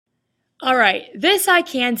All right, this I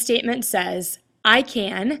can statement says, I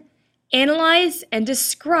can analyze and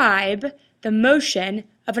describe the motion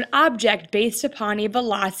of an object based upon a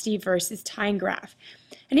velocity versus time graph.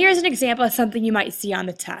 And here's an example of something you might see on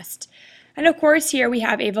the test. And of course, here we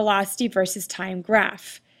have a velocity versus time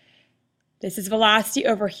graph. This is velocity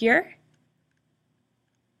over here.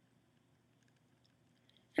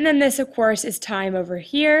 And then this, of course, is time over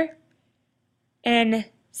here in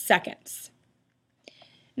seconds.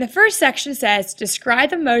 And the first section says, describe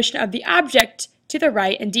the motion of the object to the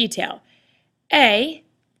right in detail. A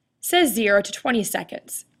says 0 to 20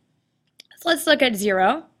 seconds. So let's look at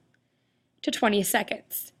 0 to 20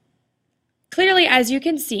 seconds. Clearly, as you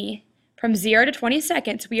can see, from 0 to 20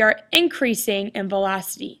 seconds, we are increasing in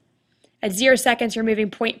velocity. At 0 seconds, you're moving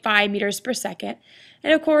 0.5 meters per second.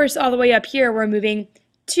 And of course, all the way up here, we're moving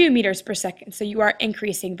 2 meters per second. So you are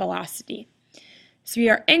increasing velocity. So we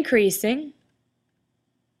are increasing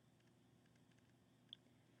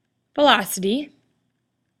velocity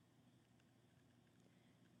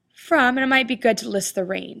from, and it might be good to list the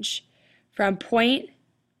range, from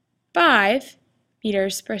 0.5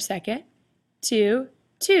 meters per second to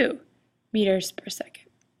 2 meters per second.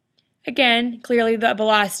 Again, clearly the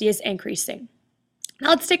velocity is increasing. Now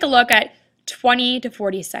let's take a look at 20 to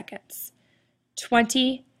 40 seconds.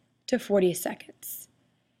 20 to 40 seconds.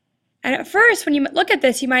 And at first, when you look at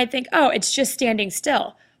this, you might think, oh, it's just standing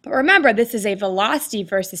still. But remember, this is a velocity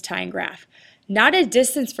versus time graph, not a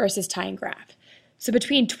distance versus time graph. So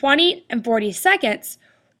between 20 and 40 seconds,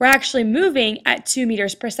 we're actually moving at 2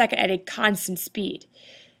 meters per second at a constant speed.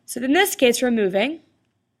 So in this case, we're moving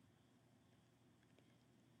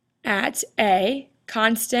at a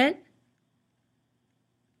constant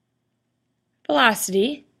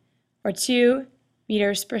velocity, or 2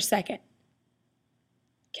 meters per second.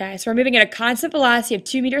 Okay, so we're moving at a constant velocity of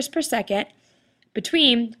 2 meters per second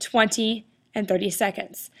between 20 and 30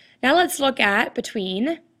 seconds. Now let's look at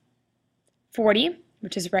between 40,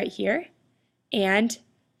 which is right here, and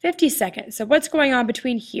 50 seconds. So what's going on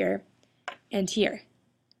between here and here?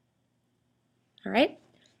 All right,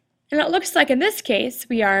 and it looks like in this case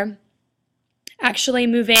we are actually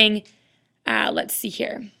moving, let's see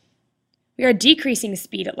here, we are decreasing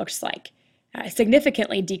speed, it looks like,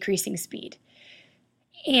 significantly decreasing speed.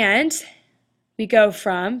 And we go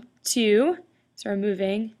from 2, so we're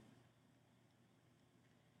moving,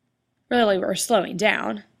 really we're slowing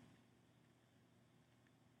down.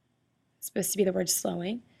 It's supposed to be the word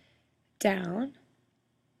slowing down,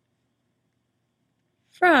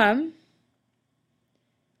 from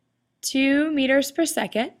 2 meters per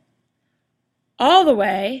second all the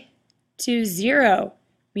way to 0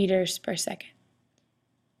 meters per second.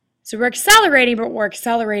 So we're accelerating, but we're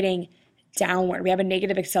accelerating downward. We have a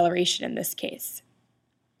negative acceleration in this case.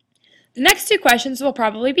 The next two questions will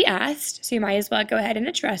probably be asked, so you might as well go ahead and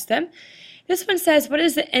address them. This one says, what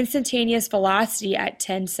is the instantaneous velocity at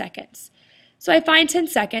 10 seconds? So I find 10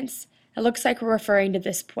 seconds. It looks like we're referring to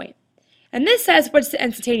this point. And this says, what's the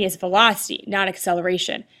instantaneous velocity, not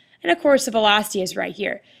acceleration? And of course, the velocity is right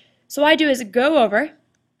here. So what I do is go over,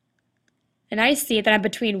 and I see that I'm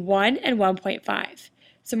between 1 and 1.5.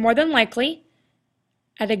 So more than likely,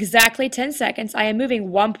 at exactly 10 seconds, I am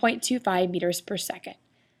moving 1.25 meters per second.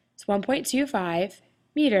 It's 1.25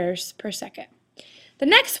 meters per second. The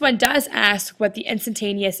next one does ask what the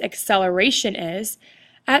instantaneous acceleration is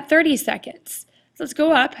at 30 seconds. So let's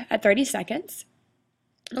go up at 30 seconds.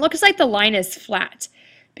 It looks like the line is flat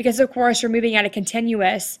because, of course, we're moving at a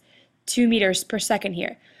continuous 2 meters per second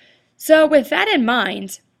here. So with that in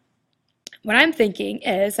mind, what I'm thinking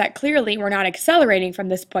is that clearly we're not accelerating from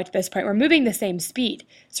this point to this point. We're moving the same speed.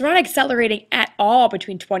 So we're not accelerating at all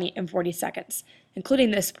between 20 and 40 seconds, including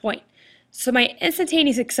this point. So my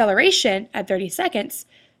instantaneous acceleration at 30 seconds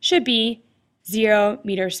should be 0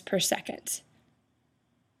 meters per second.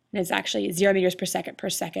 And it's actually 0 meters per second,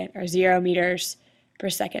 or 0 meters per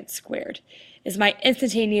second squared, is my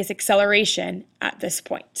instantaneous acceleration at this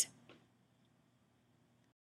point.